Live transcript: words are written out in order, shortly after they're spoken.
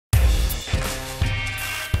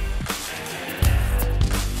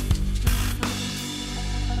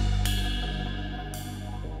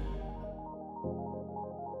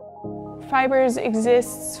fibers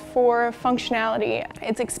exists for functionality.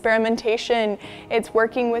 It's experimentation, it's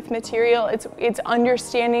working with material, it's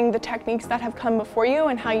understanding the techniques that have come before you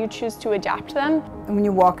and how you choose to adapt them. And when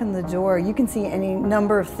you walk in the door, you can see any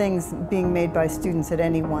number of things being made by students at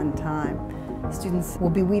any one time. Students will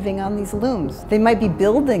be weaving on these looms. They might be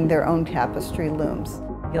building their own tapestry looms.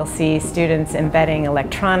 You'll see students embedding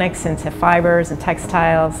electronics into fibers and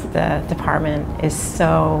textiles. The department is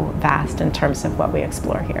so vast in terms of what we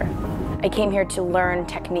explore here. I came here to learn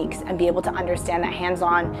techniques and be able to understand that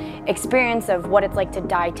hands-on experience of what it's like to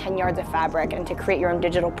dye 10 yards of fabric and to create your own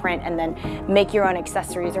digital print and then make your own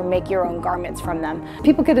accessories or make your own garments from them.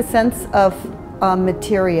 People get a sense of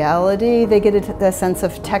materiality, they get a sense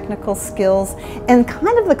of technical skills and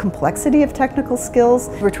kind of the complexity of technical skills.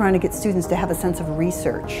 We're trying to get students to have a sense of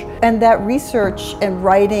research. And that research and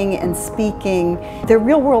writing and speaking, they're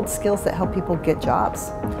real world skills that help people get jobs.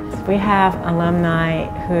 We have alumni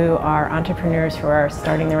who are entrepreneurs who are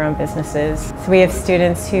starting their own businesses. So we have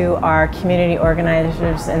students who are community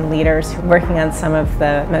organizers and leaders who are working on some of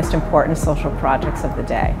the most important social projects of the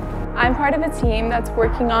day. I'm part of a team that's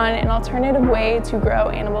working on an alternative way to grow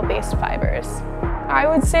animal-based fibers. I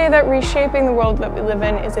would say that reshaping the world that we live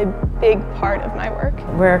in is a big part of my work.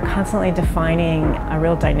 We're constantly defining a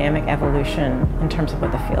real dynamic evolution in terms of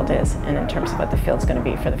what the field is and in terms of what the field's going to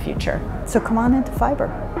be for the future. So come on into fiber.